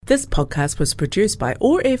This podcast was produced by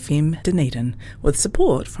OAR FM Dunedin with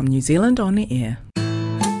support from New Zealand On Air.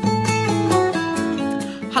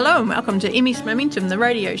 Hello and welcome to MS Momentum, the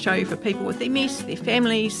radio show for people with MS, their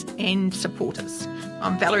families and supporters.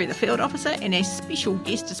 I'm Valerie, the Field Officer, and our special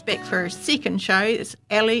guest is back for a second show.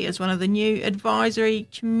 Ali is one of the new advisory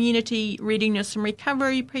community readiness and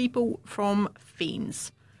recovery people from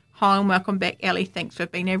FENZ. Hi and welcome back, Ali. Thanks for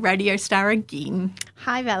being a radio star again.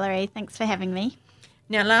 Hi Valerie, thanks for having me.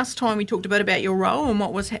 Now, last time we talked a bit about your role and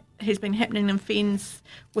what has been happening in FENZ,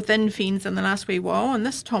 within FENZ in the last wee while, and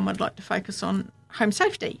this time I'd like to focus on home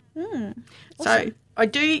safety. Awesome. So I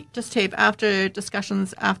do just have, after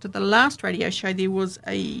discussions after the last radio show, there was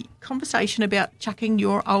a conversation about chucking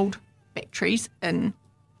your old batteries in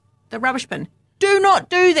the rubbish bin. Do not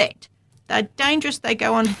do that. They're dangerous. They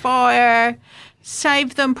go on fire.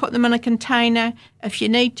 Save them, put them in a container. If you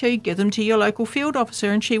need to, give them to your local field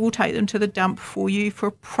officer and she will take them to the dump for you for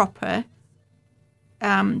proper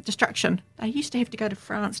destruction. They used to have to go to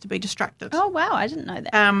France to be destructed. Oh, wow, I didn't know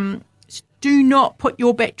that. Do not put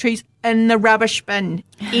your batteries in the rubbish bin,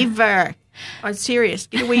 ever. I'm serious.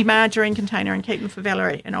 Get a wee margarine container and keep them for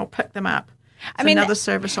Valerie and I'll pick them up. It's another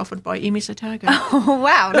service offered by MS Otago. Oh,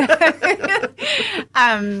 wow.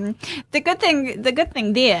 The good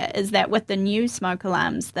thing there is that with the new smoke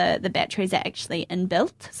alarms, the batteries are actually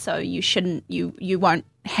inbuilt, so you won't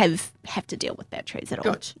have to deal with batteries at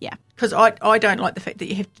all. Good. Yeah. Because I don't like the fact that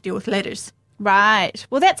you have to deal with ladders. Right.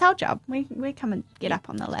 Well, that's our job. We come and get up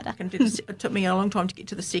on the ladder. It took me a long time to get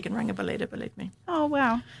to the second rung of a ladder, believe me. Oh,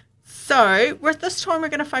 wow. So, this time we're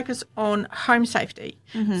going to focus on home safety.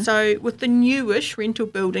 Mm-hmm. So, with the newish rental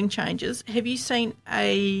building changes, have you seen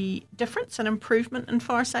a difference, an improvement in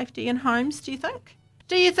fire safety in homes, do you think?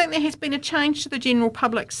 Do you think there has been a change to the general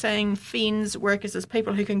public seeing FENZ workers as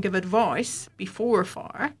people who can give advice before a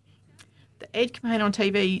fire? The ad campaign on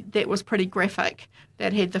TV, that was pretty graphic.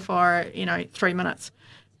 That had the fire, 3 minutes.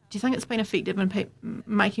 Do you think it's been effective in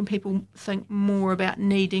making people think more about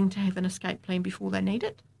needing to have an escape plan before they need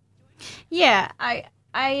it? Yeah, I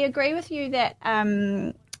agree with you that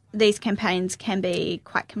these campaigns can be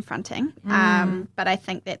quite confronting, but I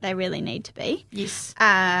think that they really need to be. Yes.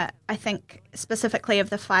 I think specifically of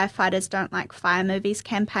the Firefighters Don't Like Fire Movies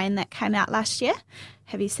campaign that came out last year.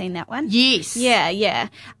 Have you seen that one? Yes. Yeah.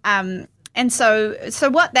 And so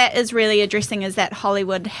what that is really addressing is that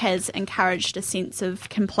Hollywood has encouraged a sense of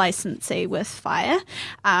complacency with fire.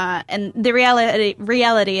 And the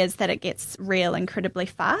reality is that it gets real incredibly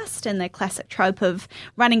fast, and the classic trope of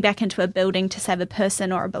running back into a building to save a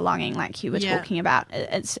person or a belonging like you were talking about,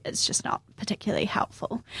 it's just not particularly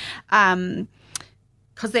helpful.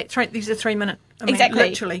 Because these are 3 minutes. Exactly.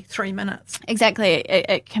 Literally 3 minutes. Exactly.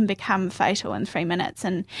 It can become fatal in 3 minutes.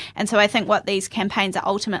 And so I think what these campaigns are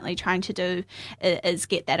ultimately trying to do is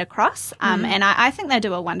get that across. And I think they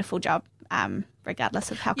do a wonderful job, regardless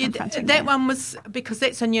of how confronting that one was, because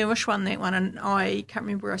that's a newish one, that one, and I can't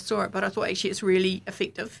remember where I saw it, but I thought actually it's really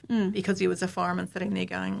effective because there was a fireman sitting there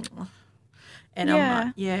going, oh. And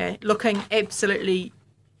I'm like, looking absolutely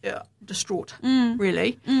distraught,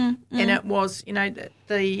 really. And it was,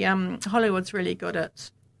 the Hollywood's really good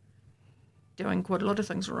at doing quite a lot of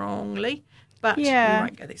things wrongly, but we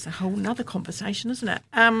won't go. That's a whole nother conversation, isn't it?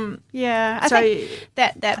 I think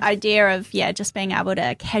that idea of just being able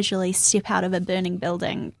to casually step out of a burning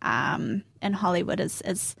building in Hollywood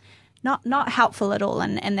is not helpful at all,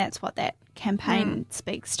 and that's what that campaign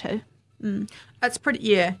speaks to. It's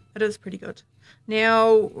pretty, it is pretty good.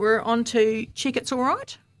 Now we're on to Check It's All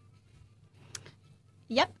Right.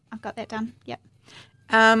 Yep, I've got that done. Yep.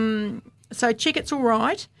 So Check It's All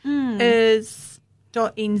Right is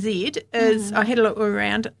 .nz. I had a look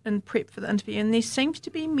around in prep for the interview, and there seems to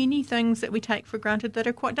be many things that we take for granted that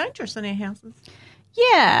are quite dangerous in our houses.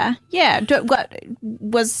 Yeah.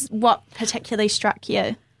 What particularly struck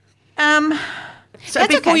you? So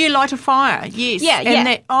That's before okay. you light a fire, yes.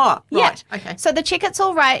 Yeah. Right, okay. So the Check It's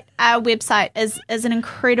All Right website is an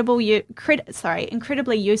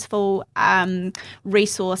incredibly useful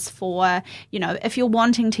resource for, if you're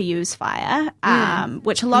wanting to use fire,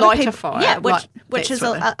 which a lot light of people... a fire. Yeah, which is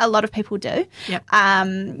a lot of people do. Yep.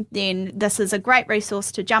 Then this is a great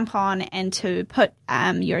resource to jump on and to put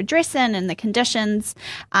your address in and the conditions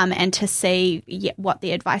and to see what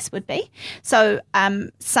the advice would be. So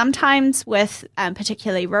sometimes with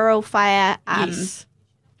particularly rural fire,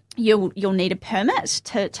 you'll need a permit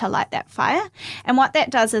to light that fire. And what that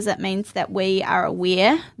does is it means that we are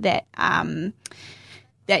aware that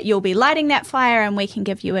that you'll be lighting that fire and we can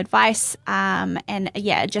give you advice.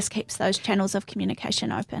 It just keeps those channels of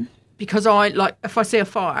communication open. Because if I see a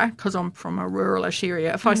fire, because I'm from a ruralish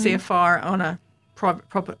area, if I see a fire on a private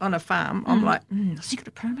property on a farm, I'm like, has he got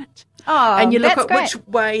a permit? Oh, and you look that's at great. which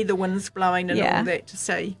way the wind's blowing and all that to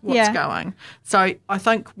see what's going. So I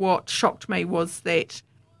think what shocked me was that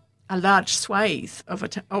a large swathe of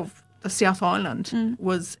the South Island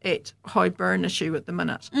was at high burn issue at the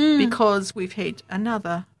minute because we've had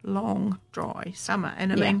another long, dry summer.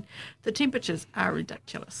 And I mean, the temperatures are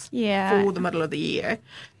ridiculous for the middle of the year.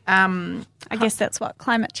 I guess that's what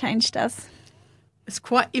climate change does. It's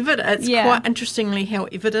quite evident. It's quite interestingly how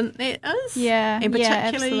evident that is. Yeah, and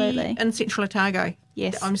particularly absolutely. in Central Otago.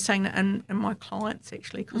 Yes. I'm saying that in my clients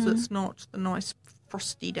actually because it's not the nice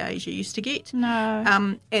frosty days you used to get.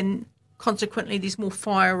 No. And consequently, there's more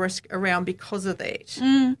fire risk around because of that.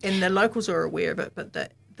 And the locals are aware of it, but the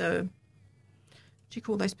what do you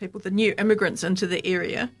call those people? The new immigrants into the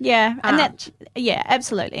area. Yeah, and aren't.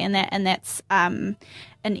 absolutely, and that's an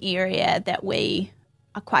area that we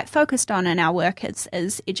are quite focused on in our work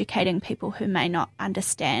is educating people who may not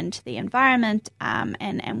understand the environment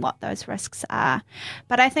and what those risks are.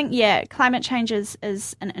 But I think, climate change is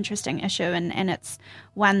an interesting issue and it's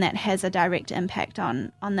one that has a direct impact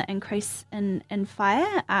on the increase in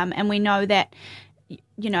fire. And we know that,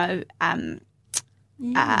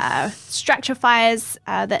 structure fires,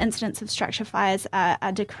 the incidence of structure fires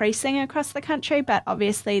are decreasing across the country, but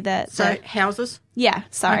obviously So houses? Yeah,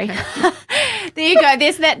 sorry. Okay. There you go.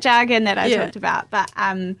 There's that jargon that I talked about. But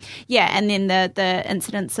and then the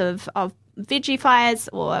incidence of veggie fires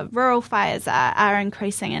or rural fires are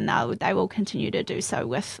increasing, and they will continue to do so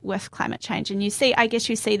with climate change. And you see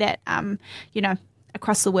that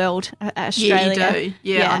across the world, Australia. Yeah, you do.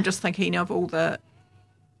 Yeah, I'm just thinking of all the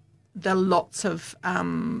lots of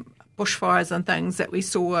bushfires and things that we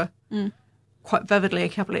saw quite vividly a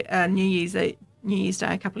couple of New Year's Day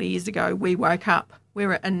a couple of years ago. We woke up, we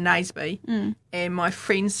were in Naseby, and my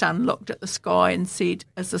friend's son looked at the sky and said,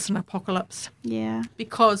 "Is this an apocalypse?" Yeah,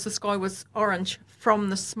 because the sky was orange from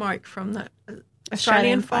the smoke from the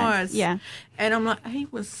Australian fires. Yeah, and I'm like, he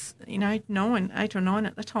was 8 or 9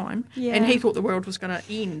 at the time, Yeah. and he thought the world was going to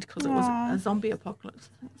end because it was a zombie apocalypse.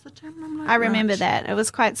 I think it was the term. I'm like, I remember right. that. It was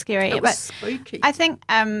quite scary. It was spooky. I think,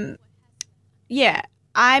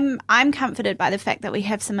 I'm comforted by the fact that we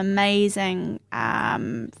have some amazing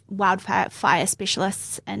wildfire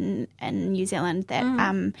specialists in New Zealand that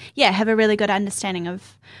have a really good understanding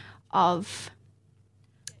of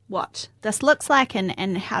what this looks like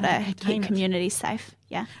and how to keep communities safe.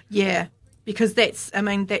 Yeah. Yeah, because that's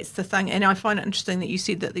the thing. And I find it interesting that you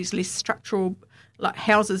said that there's less structural, like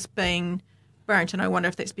houses being burnt, and I wonder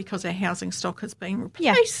if that's because our housing stock is being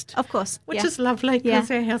replaced. Yeah, of course. Which is lovely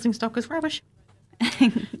because our housing stock is rubbish.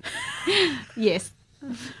 Yes.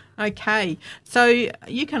 Okay, so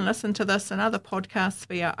you can listen to this and other podcasts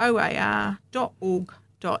via oar.org.nz,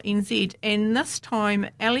 and this time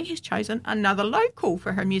Ellie has chosen another local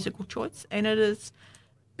for her musical choice, and it is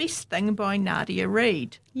Best Thing by Nadia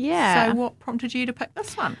Reid. Yeah. So what prompted you to pick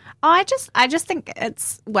this one? I just think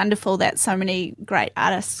it's wonderful that so many great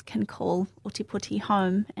artists can call Ōtepoti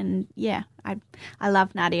home, and I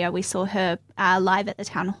love Nadia. We saw her live at the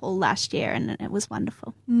Town Hall last year, and it was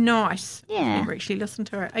wonderful. Nice. Yeah. I've never actually listened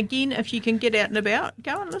to her. Again, if you can get out and about,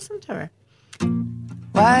 go and listen to her.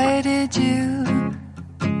 Why did you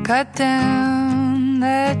cut down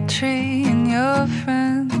that tree in your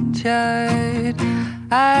front yard?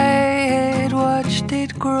 I had watched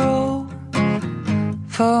it grow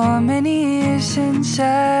for many years since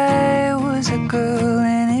I was a girl,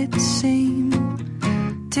 and it seemed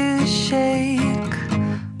to shake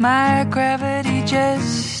my gravity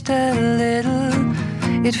just a little.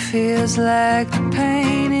 It feels like the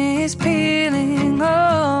pain is peeling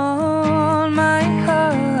on my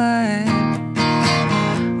heart.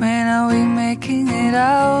 When are we making it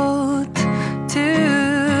out to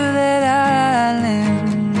that island?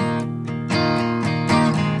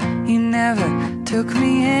 You never took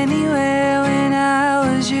me anywhere when I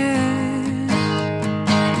was yours,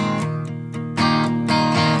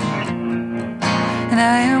 and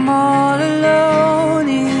I am all alone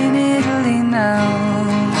in Italy now,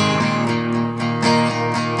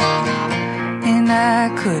 and I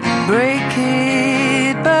could break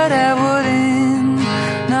it, but I wouldn't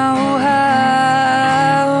know how.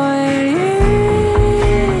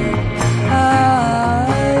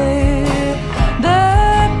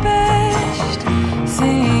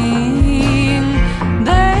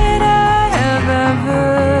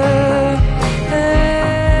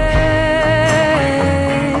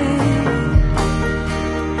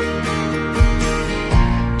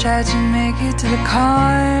 Tried to make it to the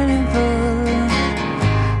carnival,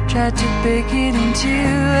 tried to bake it into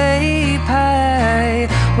a pie,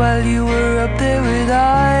 while you were up there with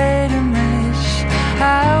Artemis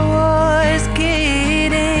I was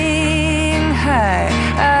getting high.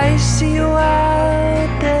 I see you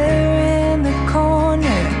out there in the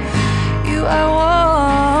corner. You are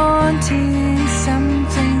wanting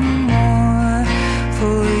something more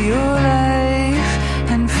for your life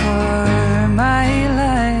and for my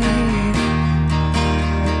life.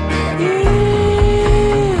 You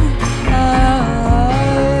are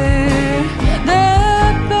the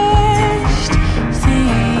best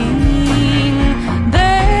thing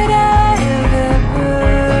that I've ever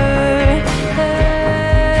had.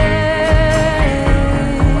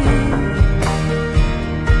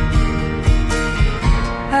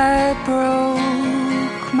 I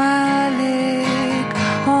broke my leg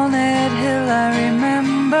on that hill, I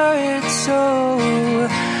remember it so.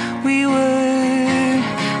 We were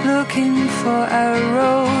looking for our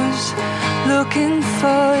rose, looking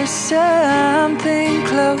for something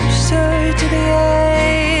closer to the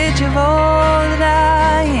edge of all that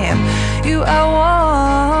I am. You are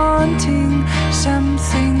wanting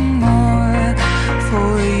something more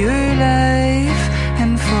for your life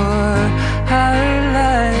and for our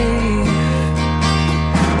life.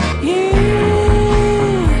 You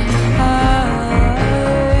are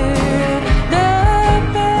the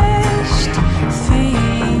best thing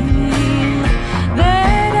that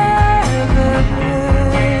I've ever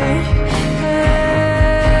had,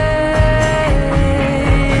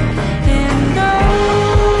 and no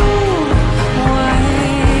one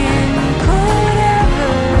could ever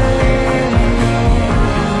know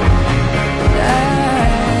that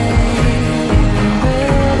I'm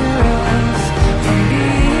better off from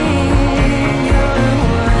being your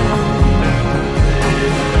one.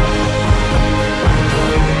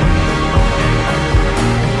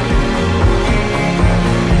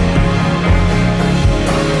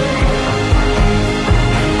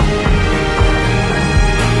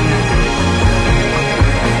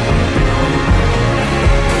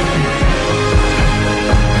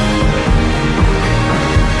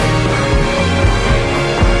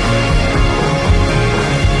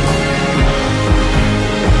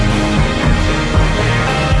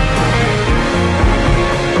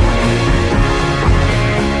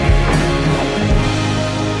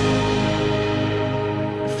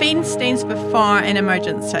 FEN stands for Fire and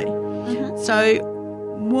Emergency. So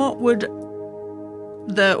what would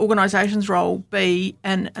the organisation's role be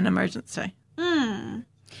in an emergency?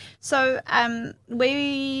 So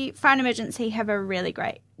we, Fire and Emergency, have a really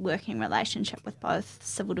great working relationship with both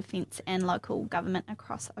civil defence and local government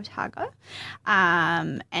across Otago.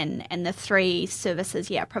 And the three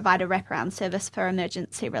services, provide a wraparound service for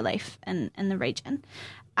emergency relief in the region.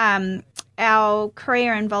 Our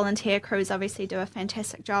career and volunteer crews obviously do a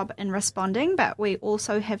fantastic job in responding, but we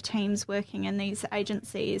also have teams working in these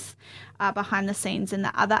agencies behind the scenes in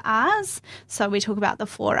the other R's. So we talk about the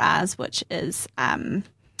 4 R's, which is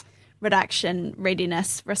reduction,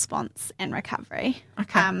 readiness, response, and recovery.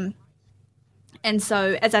 Okay. And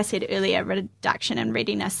so, as I said earlier, reduction and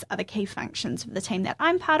readiness are the key functions of the team that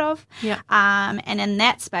I'm part of. Yeah. And in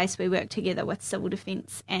that space, we work together with civil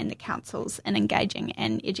defence and the councils in engaging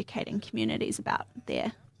and educating communities about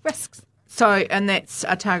their risks. So, and that's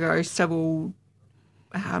Otago Civil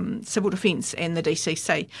Defence and the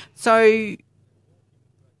DCC. So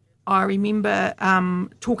I remember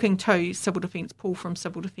talking to Civil Defence, Paul from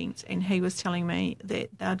Civil Defence, and he was telling me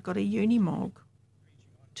that they'd got a unimog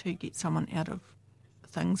to get someone out of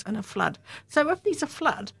things in a flood. So if there's a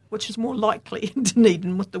flood, which is more likely in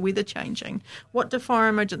Dunedin with the weather changing, what do Fire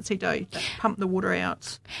Emergency do? They pump the water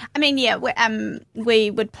out? I mean,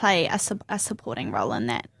 we would play a supporting role in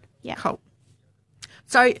that. Yeah. Cool.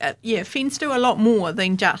 So, FENs do a lot more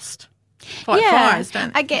than just fight fires,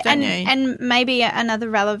 don't you? And maybe another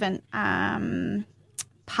relevant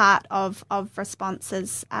part of response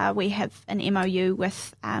is we have an MOU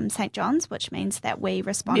with St John's, which means that we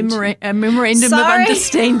respond a memorandum of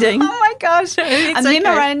understanding. Oh my gosh, It's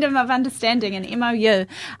memorandum of understanding, an MOU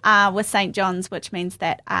with St John's, which means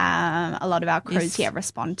that a lot of our crews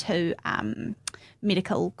respond to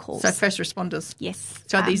medical calls. So first responders. Yes.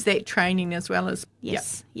 So there's that training as well as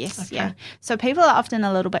yes, Okay. yeah. So people are often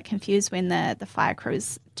a little bit confused when the fire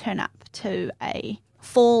crews turn up to a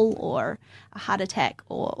fall or a heart attack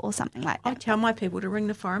or something like I that. tell my people to ring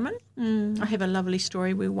the firemen. I have a lovely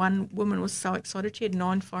story where one woman was so excited. She had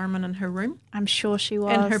 9 firemen in her room. I'm sure she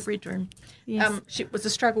was. In her bedroom. Yes. It was a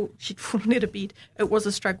struggle. She'd fallen out of bed. It was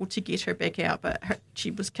a struggle to get her back out, but she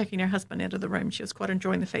was kicking her husband out of the room. She was quite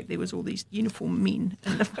enjoying the fact there was all these uniformed men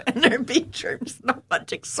in her bedrooms. Not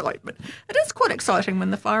much excitement. It is quite exciting when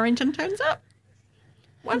the fire engine turns up.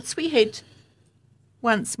 Once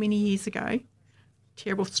many years ago,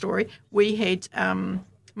 terrible story. We had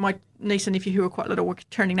my niece and nephew who were quite little were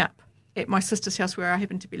turning up at my sister's house where I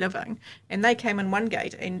happened to be living, and they came in one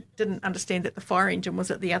gate and didn't understand that the fire engine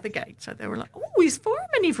was at the other gate. So they were like, "Oh, there's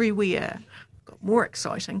firemen everywhere." Got more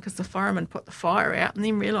exciting because the firemen put the fire out and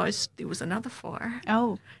then realised there was another fire.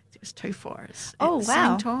 Oh. There was 2 fires Oh, at the wow.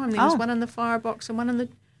 same time. There was one in the firebox and one in the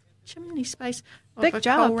chimney space of Big a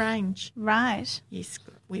job. coal range. Right. Yes,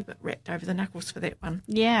 got a wee bit wrapped over the knuckles for that one.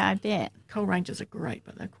 Yeah, I bet. Coal ranges are great,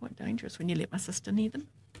 but they're quite dangerous when you let my sister near them.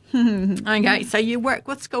 Okay, so you work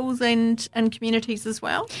with schools and communities as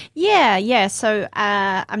well? Yeah. So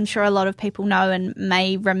I'm sure a lot of people know and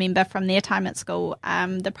may remember from their time at school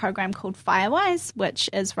the program called Firewise, which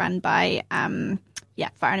is run by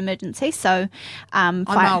Fire and Emergency. So I'm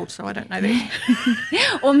old, so I don't know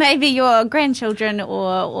that. or maybe your grandchildren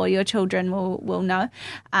or your children will know.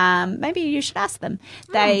 Maybe you should ask them.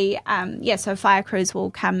 They so fire crews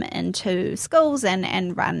will come into schools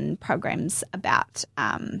and run programs about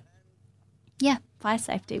fire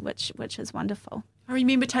safety, which is wonderful. I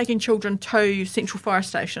remember taking children to Central Fire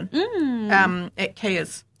Station at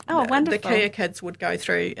Kia's. Oh, wonderful. The Kia kids would go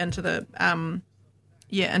through into the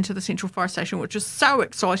into the Central Fire Station, which is so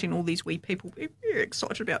exciting. All these wee people are very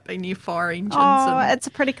excited about being near fire engines. Oh, it's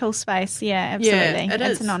a pretty cool space. Yeah, absolutely. Yeah,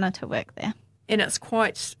 it's an honour to work there. And it's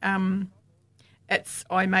quite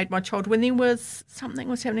I made my child when something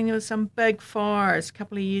was happening. There was some big fires a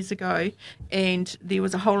couple of years ago, and there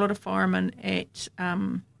was a whole lot of firemen at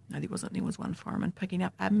no, there wasn't. There was one fireman picking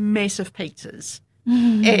up a massive pizzas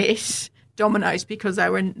at Domino's because they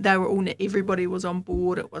were all, everybody was on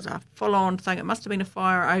board. It was a full on thing. It must have been a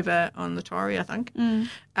fire over on the Tory, I think. And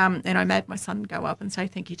I made my son go up and say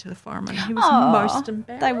thank you to the fireman. He was most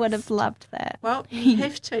embarrassed. They would have loved that. Well, you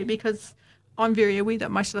have to, because I'm very aware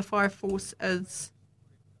that most of the fire force is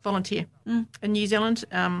volunteer in New Zealand.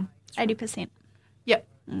 80%. Yep.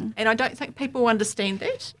 And I don't think people understand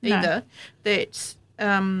that either, that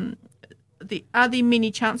are there many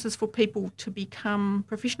chances for people to become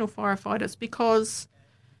professional firefighters because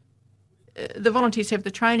the volunteers have the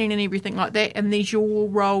training and everything like that, and there's your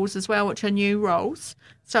roles as well, which are new roles.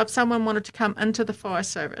 So if someone wanted to come into the fire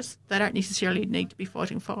service, they don't necessarily need to be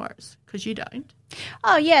fighting fires, because you don't.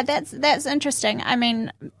 Oh, yeah, that's interesting. I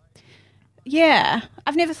mean, yeah,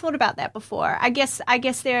 I've never thought about that before. I guess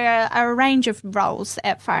there are a range of roles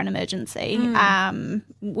at Fire and Emergency,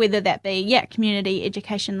 whether that be community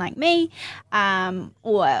education like me,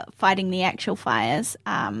 or fighting the actual fires,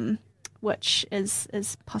 which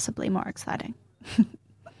is possibly more exciting.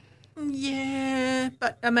 Yeah,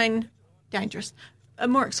 but I mean, dangerous.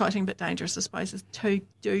 More exciting but dangerous, I suppose, is two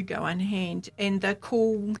do go in hand, and the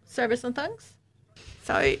call service and things.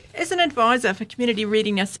 So, as an advisor for community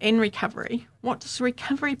readiness and recovery, what does the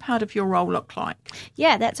recovery part of your role look like?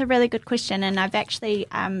 Yeah, that's a really good question, and I've actually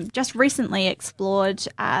just recently explored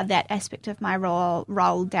that aspect of my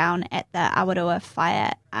role down at the Awarua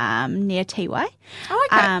Fire near Tiwai. Oh,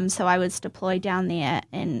 okay. So I was deployed down there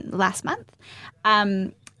in last month,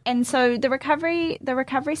 and so the recovery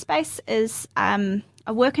space is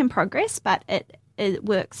a work in progress, but it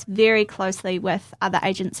works very closely with other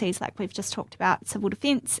agencies, like we've just talked about, Civil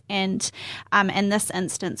Defence, and in this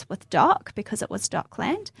instance with DOC, because it was DOC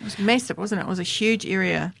land. It was massive, wasn't it? It was a huge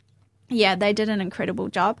area. Yeah, they did an incredible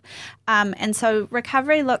job. And so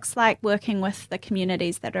recovery looks like working with the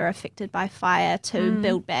communities that are affected by fire to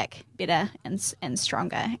build back better and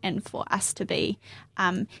stronger, and for us to be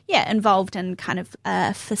involved in kind of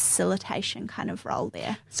a facilitation kind of role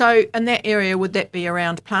there. So in that area, would that be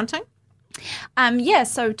around planting?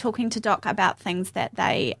 So talking to DOC about things that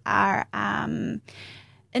they are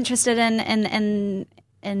interested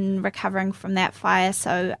in recovering from that fire.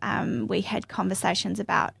 So we had conversations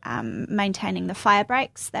about maintaining the fire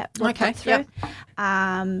breaks that were put through.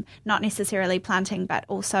 Yep. Not necessarily planting, but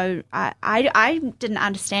also I didn't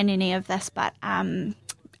understand any of this, but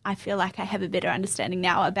I feel like I have a better understanding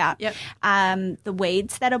now about the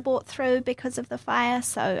weeds that are brought through because of the fire.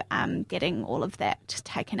 So getting all of that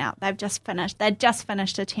taken out. They'd just finished a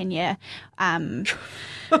 10-year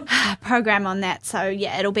program on that. So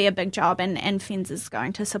yeah, it'll be a big job, and FENZ is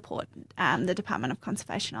going to support the Department of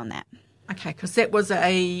Conservation on that. Okay, because that was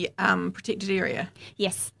a protected area.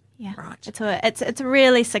 Yes. Yeah. Right. It's a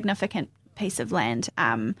really significant piece of land,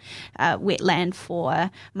 wetland for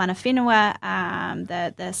mana whenua.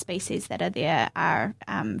 The species that are there are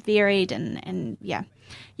varied, and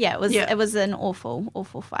it was an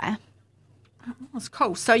awful fire. Oh, that's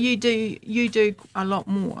cool. So you do a lot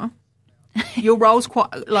more your role's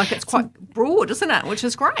quite, like, it's quite broad, isn't it? Which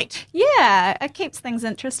is great. Yeah, it keeps things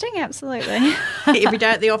interesting, absolutely. Every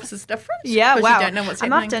day at the office is different. Yeah, because wow. you don't know what's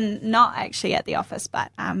I'm happening. often not actually at the office,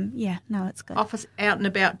 but it's good. Office out and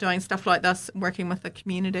about doing stuff like this, working with the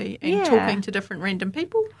community and Yeah. talking to different random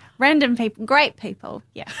people. Random people, great people,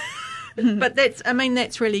 yeah. But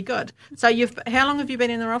that's really good. So how long have you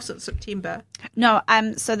been in the role? Since September? No,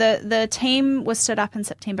 so the team was stood up in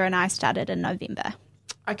September and I started in November.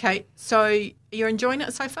 Okay, so you're enjoying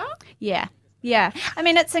it so far? Yeah. I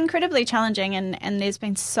mean, it's incredibly challenging and there's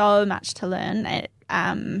been so much to learn,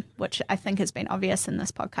 which I think has been obvious in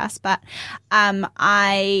this podcast. But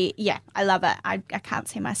I love it. I can't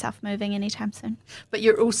see myself moving anytime soon. But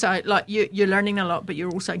you're also, like, you're learning a lot, but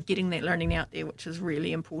you're also getting that learning out there, which is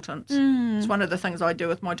really important. It's one of the things I do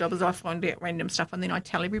with my job is I find out random stuff and then I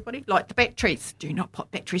tell everybody, like the batteries. Do not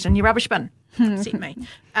put batteries in your rubbish bin. Upset me.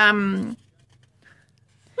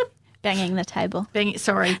 Banging the table.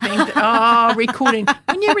 Recording.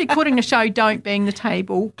 When you're recording a show, don't bang the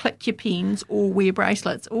table, click your pens or wear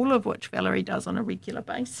bracelets, all of which Valerie does on a regular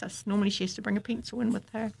basis. Normally she has to bring a pencil in with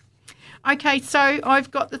her. Okay, so I've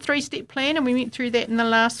got the 3-step plan and we went through that in the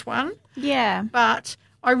last one. Yeah. But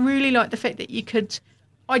I really like the fact that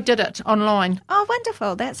I did it online. Oh,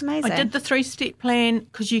 wonderful. That's amazing. I did the 3-step plan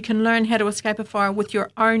because you can learn how to escape a fire with your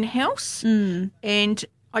own house. And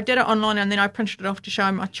I did it online and then I printed it off to show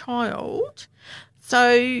my child.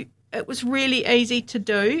 So it was really easy to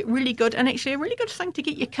do, really good, and actually a really good thing to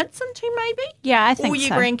get your kids into maybe. Yeah, I think so. Or your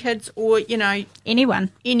so. grandkids or,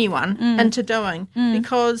 Anyone. into doing.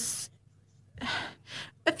 Because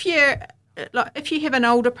if you have an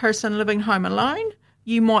older person living home alone,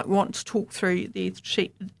 you might want to talk through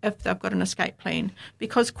if they've got an escape plan.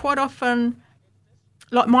 Because quite often,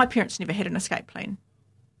 like my parents never had an escape plan.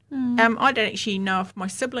 I don't actually know if my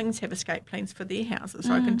siblings have escape plans for their houses.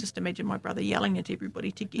 So I can just imagine my brother yelling at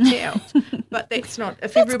everybody to get out. But that's not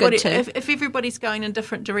if everybody's going in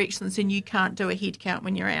different directions, then you can't do a head count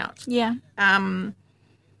when you're out. Yeah.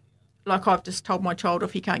 Like I've just told my child,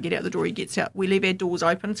 if he can't get out the door, he gets out. We leave our doors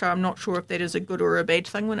open, so I'm not sure if that is a good or a bad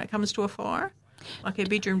thing when it comes to a fire. Like our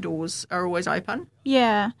bedroom doors are always open.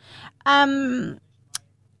 Yeah.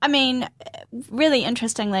 I mean, really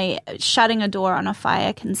interestingly, shutting a door on a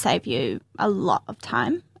fire can save you a lot of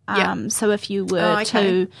time. So if you were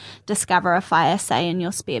to discover a fire, say, in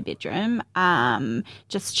your spare bedroom,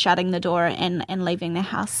 just shutting the door and leaving the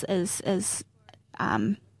house is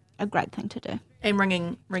a great thing to do. And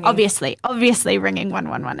ringing. Obviously ringing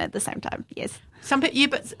 111 at the same time, yes. But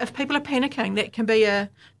if people are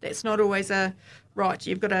panicking, that's not always right.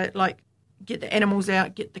 You've got to, get the animals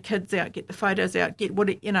out, get the kids out, get the photos out,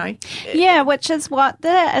 Yeah, which is what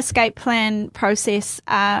the escape plan process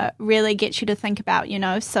really gets you to think about,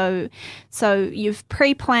 So you've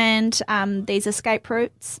pre-planned these escape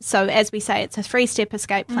routes. So as we say, it's a 3-step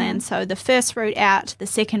escape plan. So the first route out, the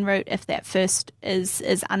second route, if that first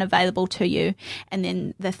is unavailable to you, and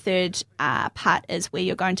then the third part is where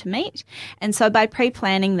you're going to meet. And so by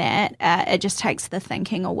pre-planning that, it just takes the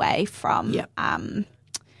thinking away from... Yep.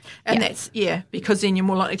 That's, because then you're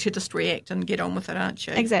more likely to just react and get on with it, aren't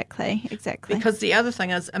you? Exactly. Because the other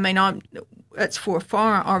thing is, it's for a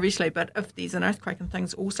fire, obviously, but if there's an earthquake and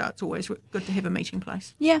things also, it's always good to have a meeting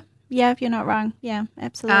place. Yeah, if you're not wrong. Yeah,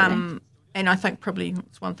 absolutely. And I think probably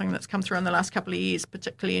it's one thing that's come through in the last couple of years,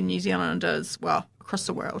 particularly in New Zealand, is, across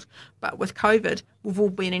the world, but with COVID, we've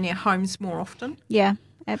all been in our homes more often. Yeah,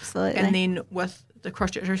 absolutely. And then with the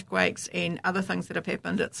Christchurch earthquakes and other things that have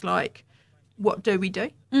happened, it's like, what do we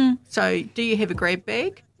do? So do you have a grab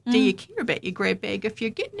bag? Do you care about your grab bag if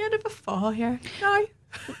you're getting out of a fire? No.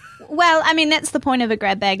 Well, I mean, that's the point of a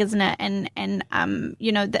grab bag, isn't it? And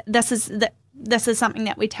this is something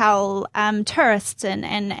that we tell tourists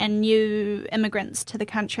and new immigrants to the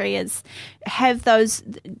country is have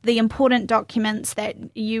the important documents that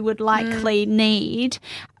you would likely need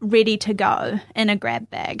ready to go in a grab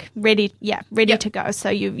bag, ready to go. So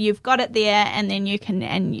you've got it there, and then you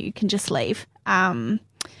can just leave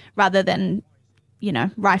rather than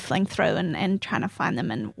rifling through and trying to find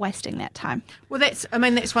them and wasting that time. Well, that's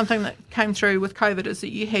one thing that came through with COVID is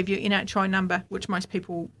that you have your NHI number, which most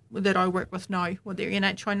people that I work with know what their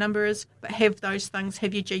NHI number is, but have those things,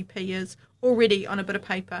 have your GP is already on a bit of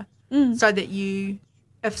paper so that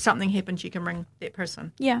if something happens, you can ring that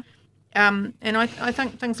person. Yeah. And I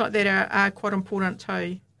think things like that are quite important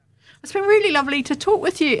too. It's been really lovely to talk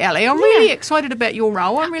with you, Ali. I'm really excited about your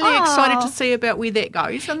role. I'm really excited to see about where that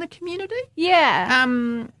goes in the community. Yeah.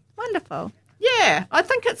 Wonderful. Yeah, I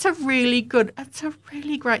think it's a really great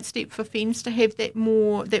step for FENZ to have that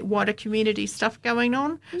wider community stuff going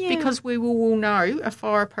on because we will all know a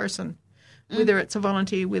fire person. whether it's a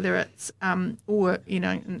volunteer, whether it's, or,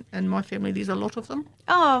 in my family, there's a lot of them.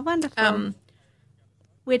 Oh, wonderful.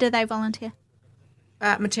 Where do they volunteer?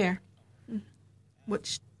 Mater,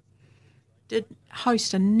 which did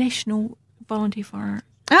host a national volunteer fire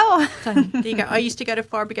thing. There you go. I used to go to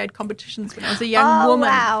fire brigade competitions when I was a young woman.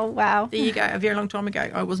 Wow. There you go. A very long time ago.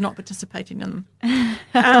 I was not participating in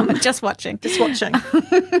them. Just watching.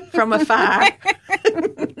 From afar.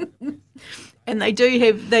 And they do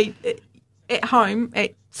have, at home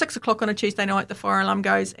at 6 o'clock on a Tuesday night, the fire alarm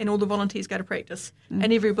goes and all the volunteers go to practice.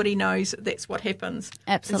 And everybody knows that's what happens.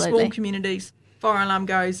 Absolutely. In small communities, fire alarm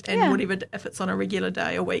goes and whatever, if it's on a regular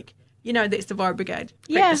day a week, that's the fire brigade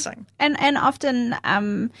practicing. And often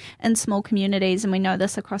in small communities, and we know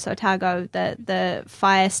this across Otago, the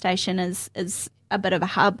fire station is a bit of a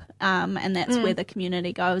hub, and that's where the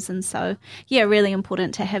community goes. And so, really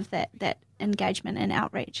important to have that engagement and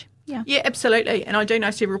outreach. Yeah, absolutely. And I do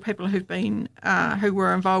know several people who've been who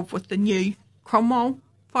were involved with the new Cromwell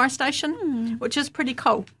fire station, which is pretty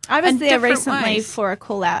cool. I was there recently for a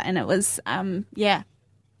call out, and it was I'm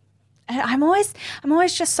always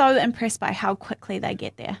just so impressed by how quickly they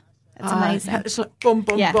get there. It's amazing. It's like boom,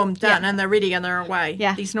 boom, boom, done, Yeah. and they're ready and they're away.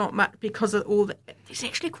 Yeah. There's not much because of all there's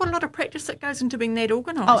actually quite a lot of practice that goes into being that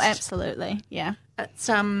organised. Oh, absolutely. Yeah. It's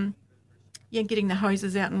getting the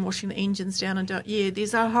hoses out and washing the engines down and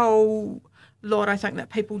there's a whole lot I think that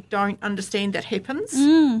people don't understand that happens.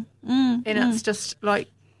 It's just like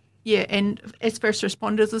and as first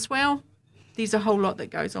responders as well, there's a whole lot that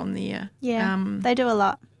goes on there. Yeah. They do a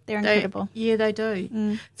lot. They're incredible. They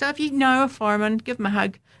do. So if you know a fireman, give them a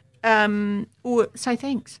hug, or say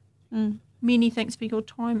thanks. Many thanks for your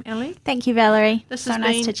time, Ellie. Thank you, Valerie. This so has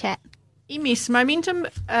nice been to chat. MS Momentum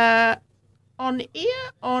on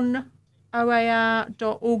air on oar.org.nz.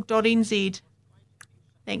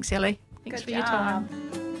 Thanks, Ellie. Thanks for your time.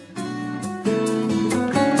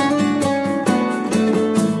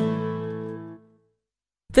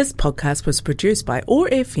 This podcast was produced by OAR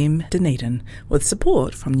FM Dunedin with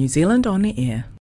support from New Zealand On the Air.